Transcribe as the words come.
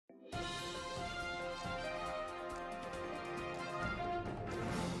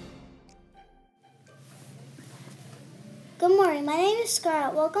Good morning, my name is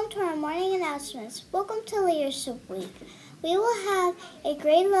Scarlett. Welcome to our morning announcements. Welcome to Leadership Week. We will have a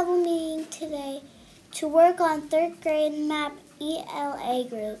grade level meeting today to work on 3rd grade MAP ELA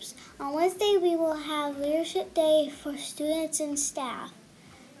groups. On Wednesday, we will have Leadership Day for students and staff.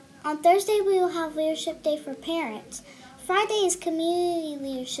 On Thursday, we will have Leadership Day for parents. Friday is Community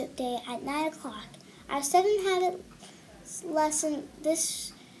Leadership Day at 9 o'clock. Our 7th habits lesson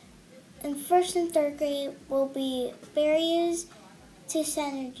this in 1st and 3rd grade will be barriers to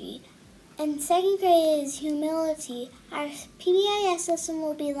synergy. And 2nd grade is humility. Our PBIS lesson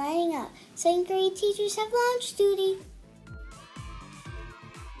will be lining up. 2nd grade teachers have lunch duty.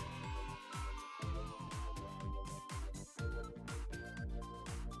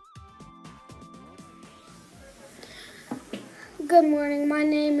 Good morning, my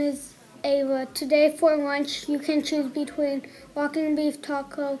name is Ava. Today for lunch, you can choose between walking beef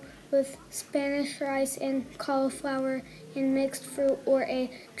taco with Spanish rice and cauliflower and mixed fruit, or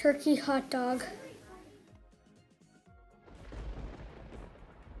a turkey hot dog.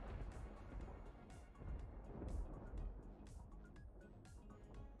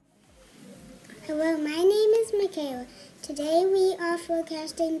 Hello, my name is Michaela. Today we are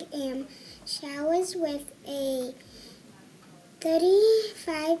forecasting showers with a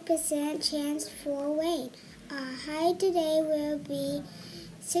 35% chance for rain. Our high today will be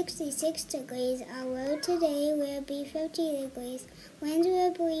 66 degrees. Our low today will be 50 degrees. Winds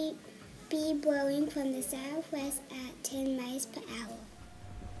will be blowing from the southwest at 10 miles per hour.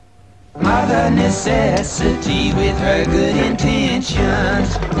 Mother necessity with her good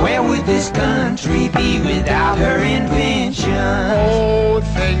intentions. Where would this country be without her invention? Oh,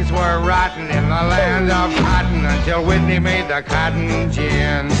 things were rotten in the land of cotton until Whitney made the cotton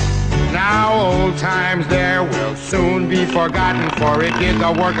gin. Now old times there will soon be forgotten, for it did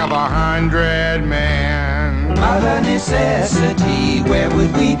the work of 100 men. Mother necessity, where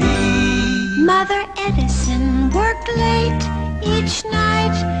would we be? Mother Edison worked late each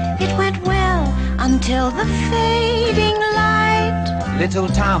night. It went well until the fading light. Little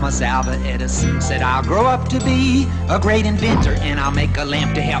Thomas Alva Edison said, I'll grow up to be a great inventor, and I'll make a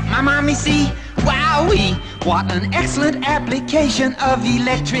lamp to help my mommy see. Wowee, what an excellent application of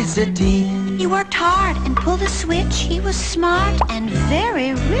electricity. He worked hard and pulled a switch. He was smart and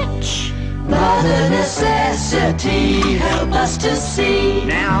very rich. Mother necessity, help us to see.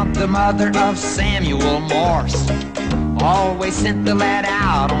 Now the mother of Samuel Morse always sent the lad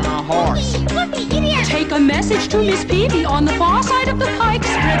out on a horse. Take a message to Miss Peavy on the far side of the pike.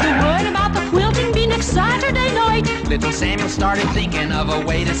 Spread the word about the quilting bee next Saturday night. Little Samuel started thinking of a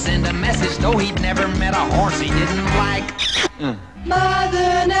way to send a message, though he'd never met a horse he didn't like.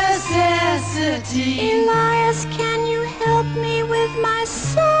 Mother necessity. Elias, can you help me with my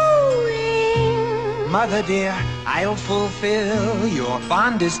sewing? Mother dear, I'll fulfill your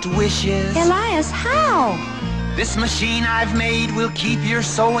fondest wishes. Elias, how? This machine I've made will keep your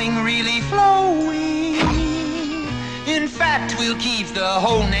sewing really flowing. In fact, we'll keep the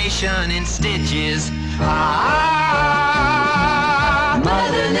whole nation in stitches.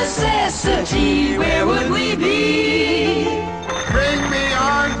 Mother necessity, where would we be? Bring me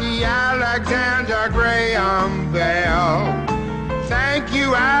on the Alexander Graham Bell. Thank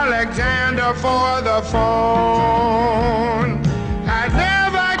you, Alexander, for the phone. I'd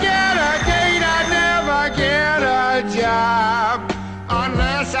never get a date, I'd never get a job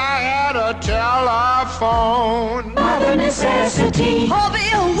unless I had a telephone. Mother necessity. Harvey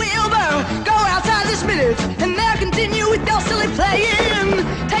and Wilbur, go outside this minute, and they'll continue with their silly playing.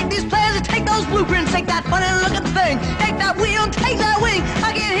 Take these plans and take those blueprints, take that funny looking thing, take that wheel and take that wing.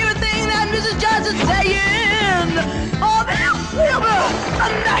 I can't hear a thing that Mrs. Johnson's saying. Harvey and Wilbur, a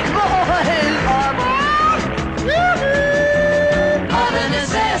nice boys. Mother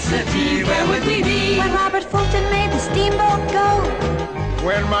necessity, where would we be? When Robert Fulton made the steamboat go.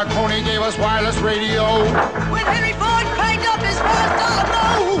 When Marconi gave us wireless radio. When Henry Ford cranked up his first dollar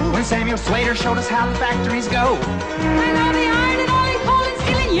blow. When Samuel Slater showed us how the factories go. When all the iron and all the coal and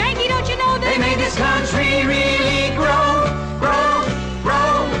steel and Yankee, don't you know They made this country really grow, grow,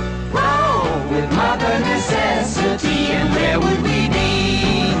 grow, grow. With mother necessity, and where would we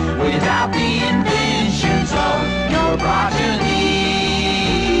be without the inventions of your progeny?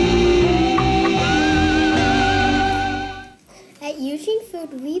 At Eugene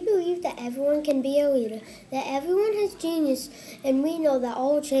Food, we believe that everyone can be a leader, that everyone has genius, and we know that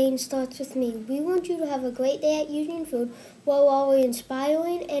all change starts with me. We want you to have a great day at Eugene Food, while we're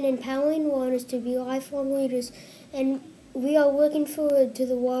inspiring and empowering learners to be lifelong leaders, and we are looking forward to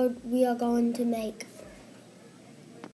the world we are going to make.